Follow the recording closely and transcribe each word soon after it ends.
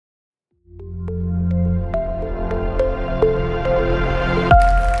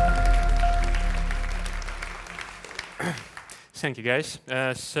Thank you, guys.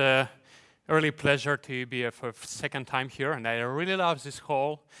 It's a really pleasure to be here for the second time here, and I really love this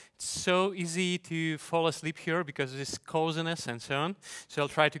hall. It's so easy to fall asleep here because of this coziness and so on. So I'll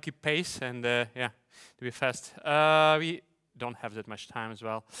try to keep pace and yeah, to be fast. We don't have that much time as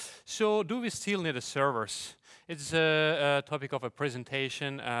well. So do we still need the servers? It's a topic of a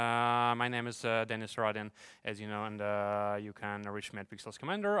presentation. My name is DENIS, RADIN, as you know, and you can reach me at Pixels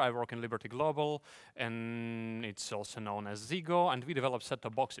Commander. I work in Liberty Global, and it's also known as Zigo, and we develop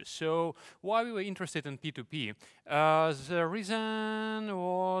set-top boxes. So why we were interested in P2P? The reason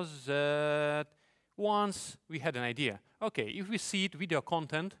was that once we had an idea. Okay, if we seed video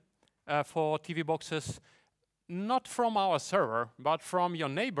content for TV boxes, not from our server, but from your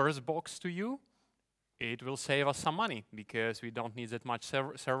neighbor's box to you, it will save us some money because we don't need that much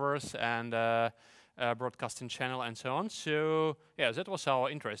servers and broadcasting channel and so on. So yeah, that was our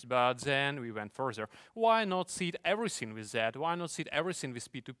interest. But then we went further. Why not seed everything with that? Why not seed everything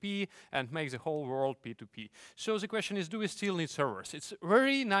with P2P and make the whole world P2P? So the question is, do we still need servers? It's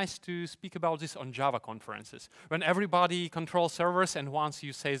very nice to speak about this on Java conferences when everybody controls servers, and once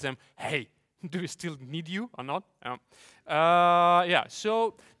you say them, hey, do we still need you or not? Yeah,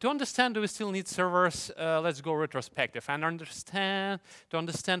 so to understand do we still need servers, let's go retrospective and understand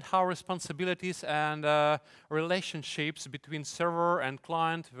how responsibilities and relationships between server and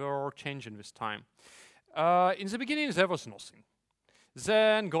client were changing with time. In the beginning, there was nothing.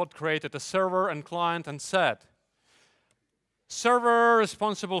 Then God created a server and client and said, server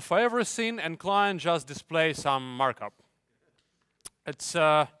responsible for everything and client just display some markup. It's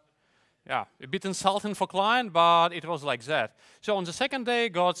yeah, a bit insulting for client, but it was like that. So on the second day,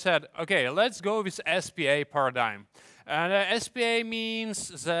 God said, okay, let's go with SPA paradigm. And SPA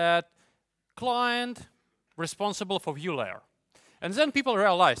means that client responsible for view layer. And then people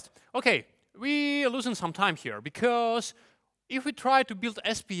realized, okay, we are losing some time here because if we try to build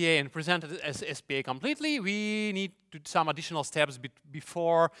SPA and present it as SPA completely, we need to do some additional steps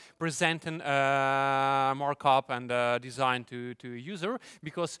before presenting markup and design to a user.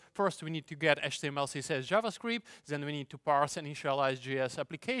 Because first we need to get HTML, CSS, JavaScript, then we need to parse and initialize JS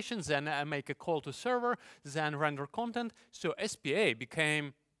applications, then make a call to server, then render content. So SPA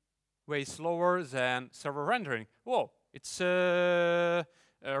became way slower than server rendering. Whoa, it's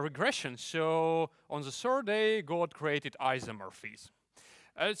regression. So on the third day, God created isomorphies.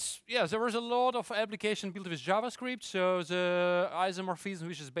 Yeah, there was a lot of application built with JavaScript. So the isomorphism,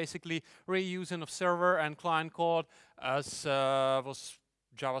 which is basically reusing of server and client code, as was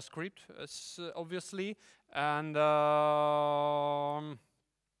JavaScript, obviously. And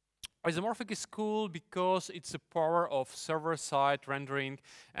isomorphic is cool because it's the power of server-side rendering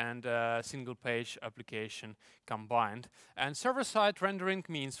and single-page application combined. And server-side rendering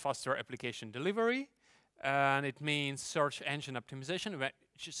means faster application delivery, and it means search engine optimization,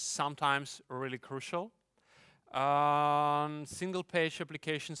 which is sometimes really crucial. Single-page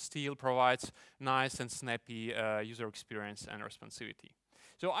application still provides nice and snappy user experience and responsivity.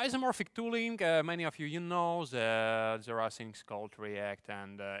 So isomorphic tooling, many of you know there are things called React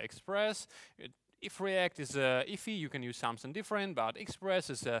and Express. If React is iffy, you can use something different, but Express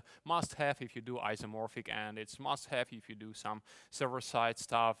is a must-have if you do isomorphic, and it's must-have if you do some server-side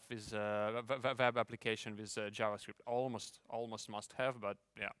stuff with web application with JavaScript. Almost must-have, but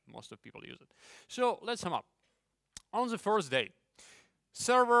yeah, most of people use it. So let's sum up. On the first day,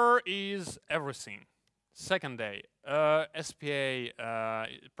 server is everything. Second day, SPA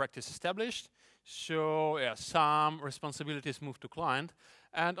practice established, so yeah, some responsibilities move to client.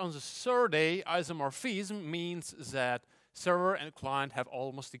 And on the third day, isomorphism means that server and client have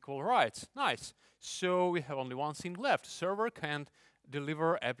almost equal rights. Nice. So we have only one thing left. Server can't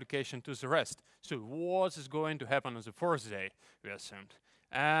deliver application to the rest. So what is going to happen on the first day, we assumed.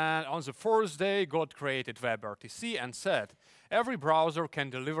 And on the first day, God created WebRTC and said, every browser can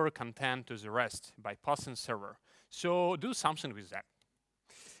deliver content to the rest by passing server. So do something with that.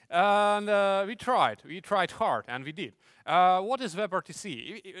 And we tried hard, and we did. What is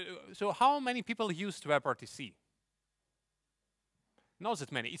WebRTC? So how many people used WebRTC? Not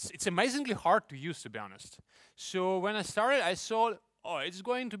that many. It's amazingly hard to use, to be honest. So when I started, I thought, oh, it's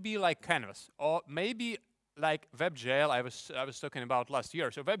going to be like Canvas, or maybe like WebGL I was talking about last year.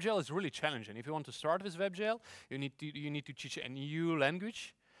 So WebGL is really challenging. If you want to start with WebGL, you need to teach a new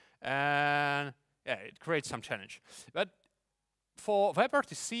language, and yeah, it creates some challenge. But for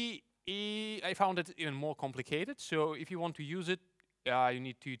WebRTC, I found it even more complicated. So if you want to use it, you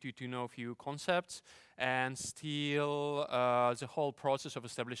need to know a few concepts, and still the whole process of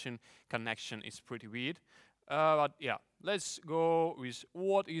establishing connection is pretty weird. But yeah, let's go with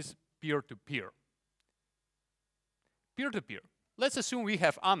what is peer-to-peer. Peer-to-peer. let's assume we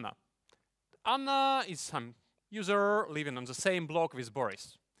have Anna. Anna is some user living on the same block with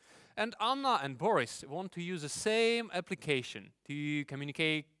Boris. And Anna and Boris want to use the same application to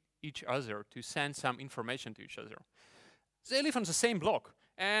communicate each other, to send some information to each other. They live on the same block.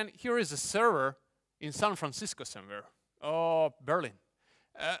 And here is a server in San Francisco somewhere, or Berlin.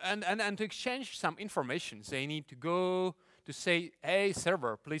 And to exchange some information, they need to go to say, hey,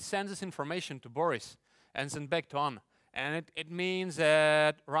 server, please send this information to Boris and send back to Anna. And it means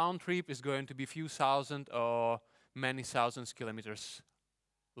that round trip is going to be a few thousand or many thousands kilometers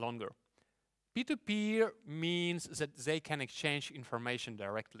longer. P2P means that they can exchange information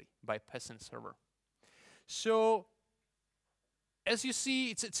directly by passing server. So, as you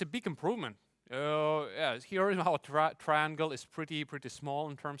see, it's a big improvement. Yeah, here our triangle is pretty small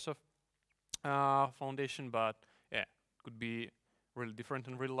in terms of foundation, but yeah, could be really different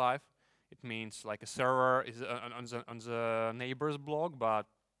in real life. It means like a server is on the neighbor's block, but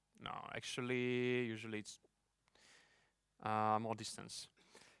no, actually, usually it's more distance.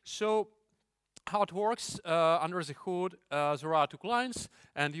 So how it works under the hood, there are two clients,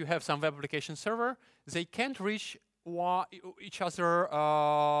 and you have some web application server. They can't reach each other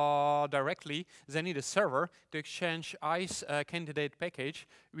directly. They need a server to exchange ICE candidate package,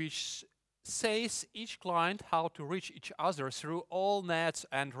 which says each client how to reach each other through all nets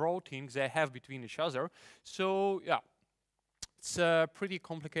and routing they have between each other. So yeah, it's a pretty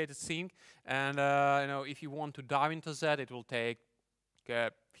complicated thing, and you know, if you want to dive into that, it will take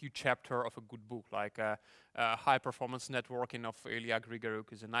a few chapters of a good book, like high performance networking of Ilya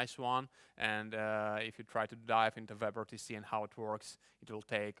Grigoruk is a nice one, and if you try to dive into WebRTC and how it works, it will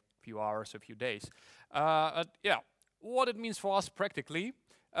take a few hours, a few days. Yeah, what it means for us practically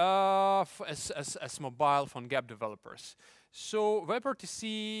as mobile PhoneGap developers. So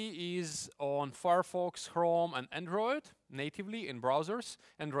WebRTC is on Firefox, Chrome, and Android natively in browsers,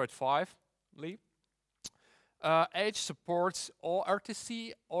 Android 5. Edge supports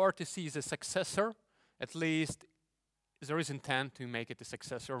ORTC. ORTC is a successor. At least there is intent to make it a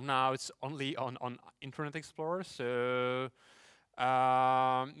successor. Now it's only on Internet Explorer. So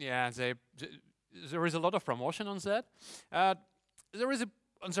yeah, there is a lot of promotion on that. There is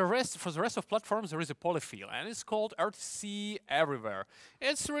for the rest of platforms, there is a polyfill, and it's called RTC Everywhere.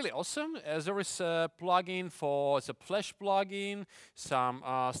 It's really awesome. There is a plugin for the Flash plugin, some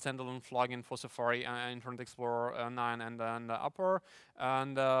standalone plugin for Safari, Internet Explorer 9 and upper,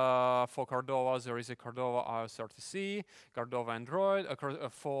 and for Cordova there is a Cordova iOS RTC, Cordova Android.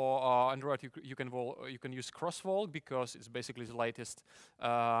 For Android you can use Crossvolt because it's basically the latest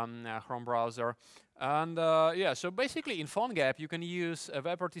Chrome browser. And yeah, so basically in PhoneGap you can use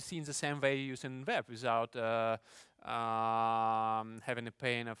WebRTC in the same way you use in web without having a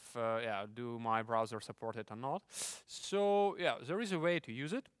pain of yeah, do my browser support it or not. So yeah, there is a way to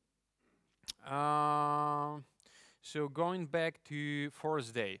use it. So going back to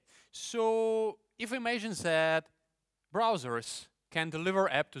first day. So if we imagine that browsers can deliver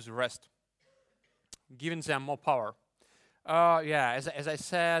app to the rest, giving them more power. Yeah, as I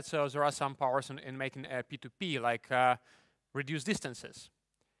said, so there are some powers in making P2P, like reduce distances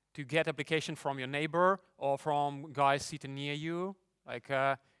to get application from your neighbor or from guys sitting near you. Like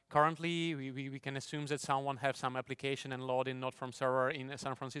currently, we can assume that someone has some application and loading not from server in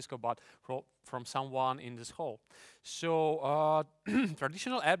San Francisco, but from someone in this hall. So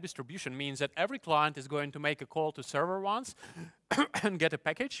traditional app distribution means that every client is going to make a call to server once and get a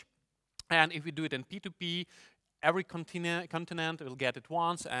package. And if we do it in P2P, every continent will get it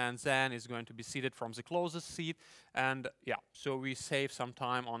once, and then it's going to be seeded from the closest seed. And yeah, so we save some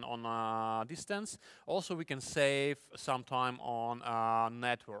time on distance. Also, we can save some time on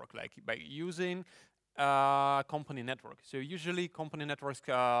network, like by using company network. So usually company networks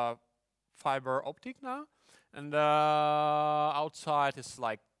fiber optic now, and outside is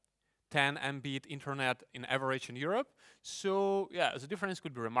like 10 Mbit internet in average in Europe. So yeah, the difference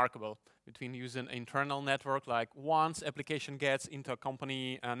could be remarkable between using internal network, like once application gets into a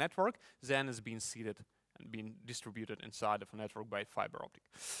company network, then it's being seeded and being distributed inside of a network by fiber optic.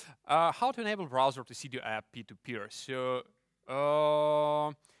 How to enable browser to seed your app peer-to-peer? So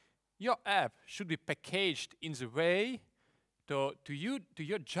your app should be packaged in the way to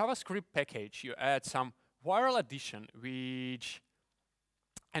your JavaScript package, you add some viral addition which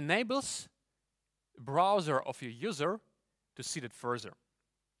enables browser of your user to seed it further.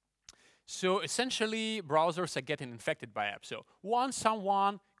 So essentially, browsers are getting infected by apps. So once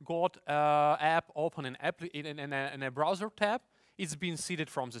someone got app open in a browser tab, it's been seeded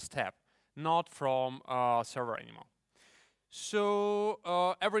from this tab, not from server anymore.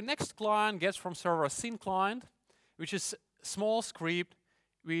 So every next client gets from server a syn client, which is small script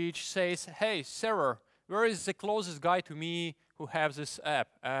which says, hey, server, where is the closest guy to me who has this app?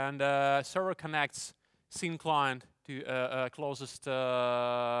 And server connects scene client to closest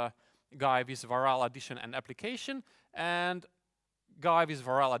guy with Virl addition and application, and guy with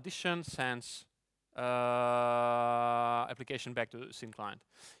Virl addition sends application back to scene client.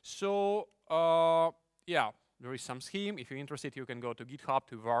 So yeah, there is some scheme. If you're interested, you can go to GitHub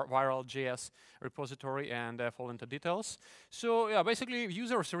to Virl.js repository and fall into details. So yeah, basically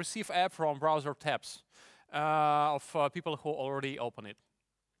users receive app from browser tabs of people who already open it.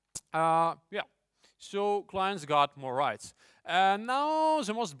 Yeah, so clients got more rights. Now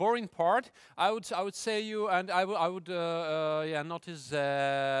the most boring part, I would say you, and I would yeah, notice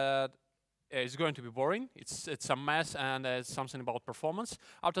that it's going to be boring. It's a mess, and it's something about performance.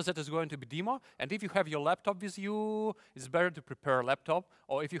 After that, it's going to be demo. And if you have your laptop with you, it's better to prepare a laptop.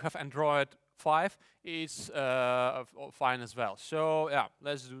 Or if you have Android 5, it's fine as well. So yeah,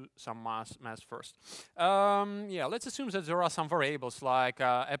 let's do some math first. Yeah, let's assume that there are some variables like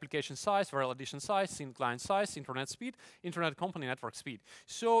application size, Virl addition size, scene client size, internet speed, internet company network speed.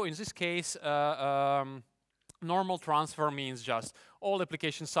 So in this case, normal transfer means just all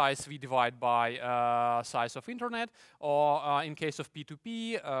application size we divide by size of internet, or in case of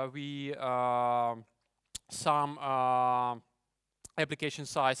P2P, we sum application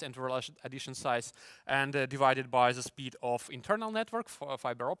size and Virl addition size and divided by the speed of internal network for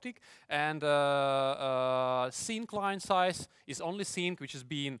fiber optic, and scene client size is only scene which is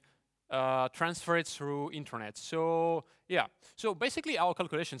being transferred through internet. So yeah, so basically our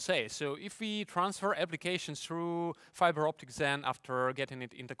calculation says, so if we transfer applications through fiber optics, then after getting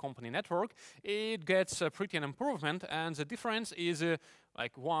it into company network, it gets pretty an improvement, and the difference is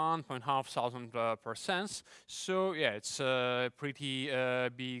like 1,500%. So yeah, it's a pretty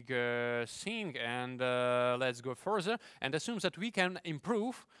big thing, and let's go further and assume that we can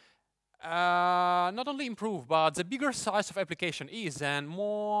improve. Not only improve, but the bigger size of application is, then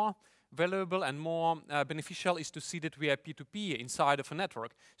more valuable and more beneficial is to see that we have P2P inside of a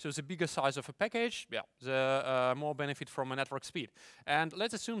network. So the bigger size of a package, yeah, the more benefit from a network speed. And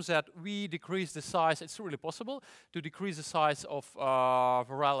let's assume that we decrease the size. It's really possible to decrease the size of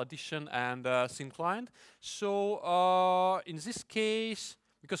Virl addition and scene client. So in this case,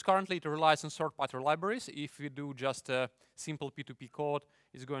 because currently it relies on third-party libraries, if we do just a simple P2P code,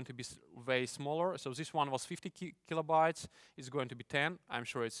 it's going to be way smaller. So this one was 50 kilobytes. It's going to be 10. I'm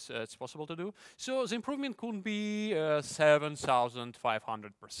sure it's possible to do. So the improvement could be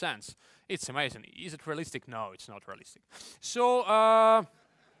 7,500%. It's amazing. Is it realistic? No, it's not realistic. So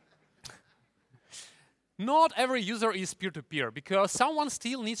not every user is peer-to-peer, because someone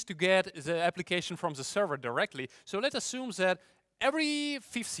still needs to get the application from the server directly. So let's assume that every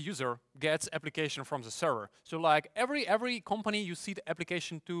fifth user gets application from the server. So like every company you see the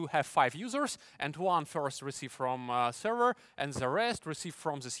application to have 5 users, and one first receive from server, and the rest receive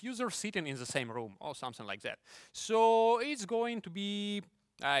from this user sitting in the same room, or something like that. So it's going to be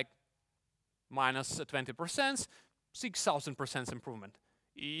like minus 20%, 6,000% improvement.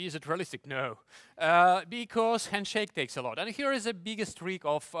 Is it realistic? No, because handshake takes a lot. And here is the biggest trick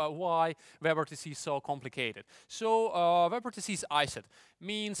of why WebRTC is so complicated. So WebRTC is ISET,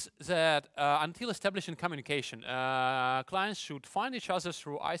 means that until establishing communication, clients should find each other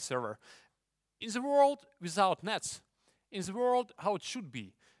through iServer. In the world without nets, in the world how it should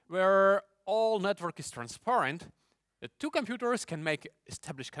be, where all network is transparent, the two computers can make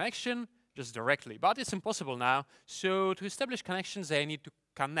established connection just directly, but it's impossible now. So to establish connections, they need to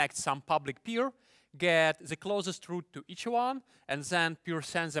connect some public peer, get the closest route to each one, and then peer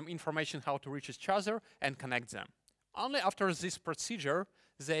sends them information how to reach each other and connect them. Only after this procedure,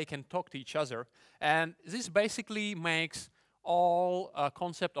 they can talk to each other. And this basically makes all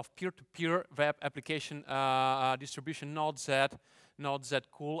concept of peer-to-peer web application distribution not that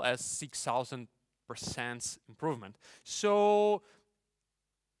cool as 6,000% improvement. So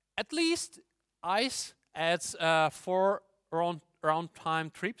at least ICE adds 4 round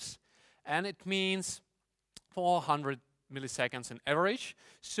time trips, and it means 400 milliseconds in average.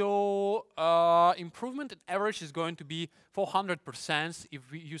 So improvement in average is going to be 400% if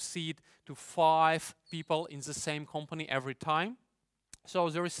you see it to 5 people in the same company every time. So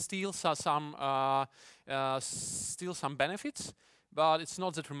there is still some benefits, but it's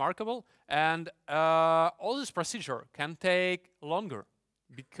not that remarkable. And all this procedure can take longer,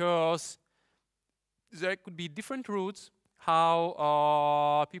 because there could be different routes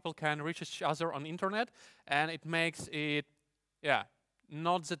how people can reach each other on internet, and it makes it, yeah,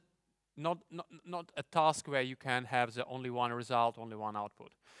 not that not a task where you can have the only one result, only one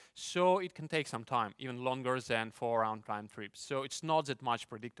output. So it can take some time, even longer than 4 round-time trips. So it's not that much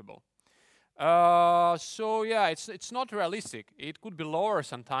predictable. So yeah, it's not realistic. It could be lower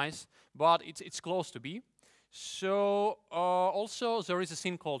sometimes, but it's close to be. So also there is a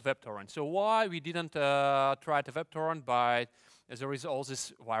thing called WebTorrent. So why we didn't try the WebTorrent? By there is all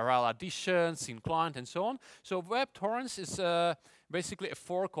this viral additions in client and so on. So WebTorrents is basically a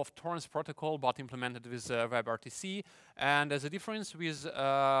fork of torrents protocol, but implemented with WebRTC. And the difference with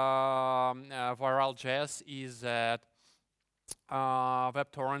viral.js is that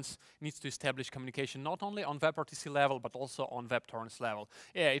WebTorrents needs to establish communication not only on WebRTC level, but also on WebTorrents level.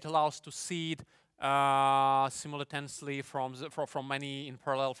 Yeah, it allows to seed simultaneously from many in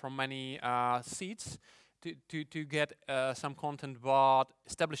parallel from many seeds to get some content, but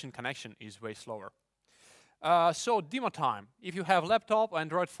establishing connection is way slower. So demo time. If you have laptop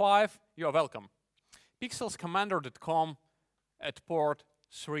Android 5, you are welcome. pixelscommander.com at port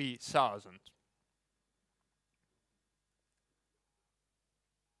 3000.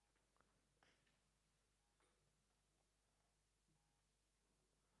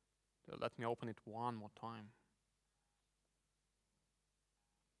 So let me open it one more time.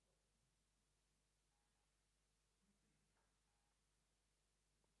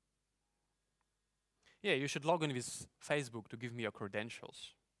 Yeah, you should log in with Facebook to give me your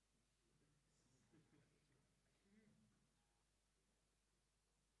credentials.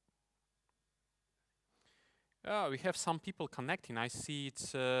 We have some people connecting. I see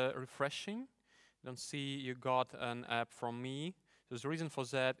it's refreshing. Don't see you got an app from me. There's a reason for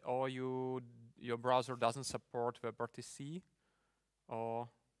that, or your browser doesn't support WebRTC, or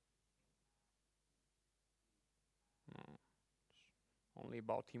no, only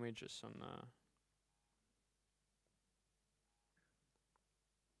about images and.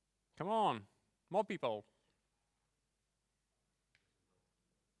 Come on, more people.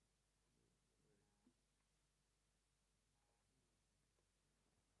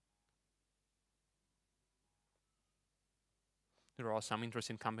 There are some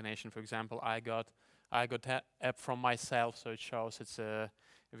interesting combination. For example, I got that app from myself, so it shows it's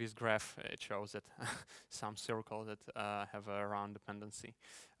this graph. It shows that some circles that have a round dependency.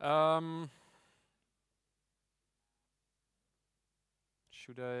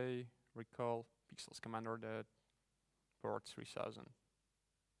 Should I recall Pixels Commander that port 3000?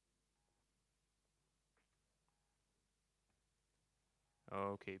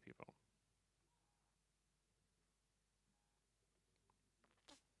 Okay, people.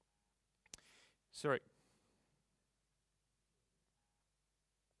 Sorry.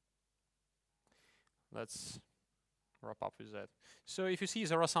 Let's wrap up with that. So if you see,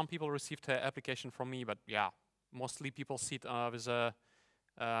 there are some people received an application from me, but yeah, mostly people sit with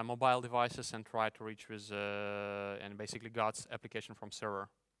mobile devices and try to reach with and basically got application from server,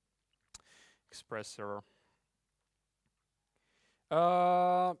 Express server.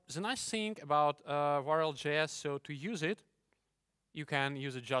 The nice thing about viral.js, so to use it, you can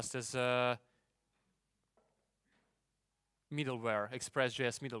use it just as a middleware,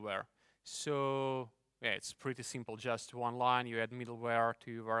 Express.js middleware. So yeah, it's pretty simple, just one line, you add middleware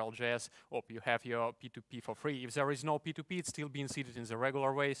to viral.js, or you have your P2P for free. If there is no P2P, it's still being seeded in the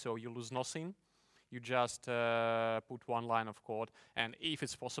regular way, so you lose nothing. You just put one line of code, and if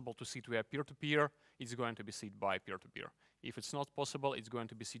it's possible to seed via peer-to-peer, it's going to be seeded by peer-to-peer. If it's not possible, it's going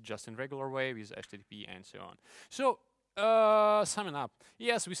to be seeded just in regular way with HTTP and so on. So, summing up,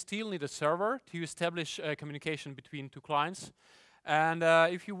 yes, we still need a server to establish communication between two clients. And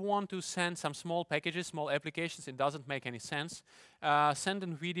if you want to send some small packages, small applications, it doesn't make any sense. Send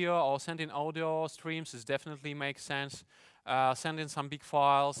in video or send in audio streams, this definitely makes sense. Send in some big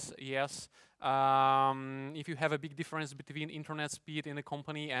files, yes. If you have a big difference between internet speed in a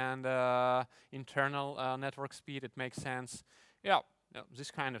company and internal network speed, it makes sense. Yeah,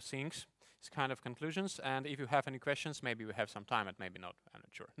 this kind of things, this kind of conclusions. And if you have any questions, maybe we have some time, and maybe not, I'm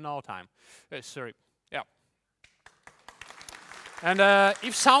not sure. No time, sorry, yeah. And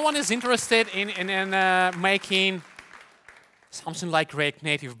if someone is interested in making something like React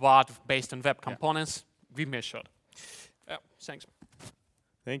Native bot based on web components, give me a shot. Thanks.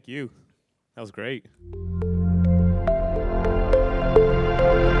 Thank you. That was great.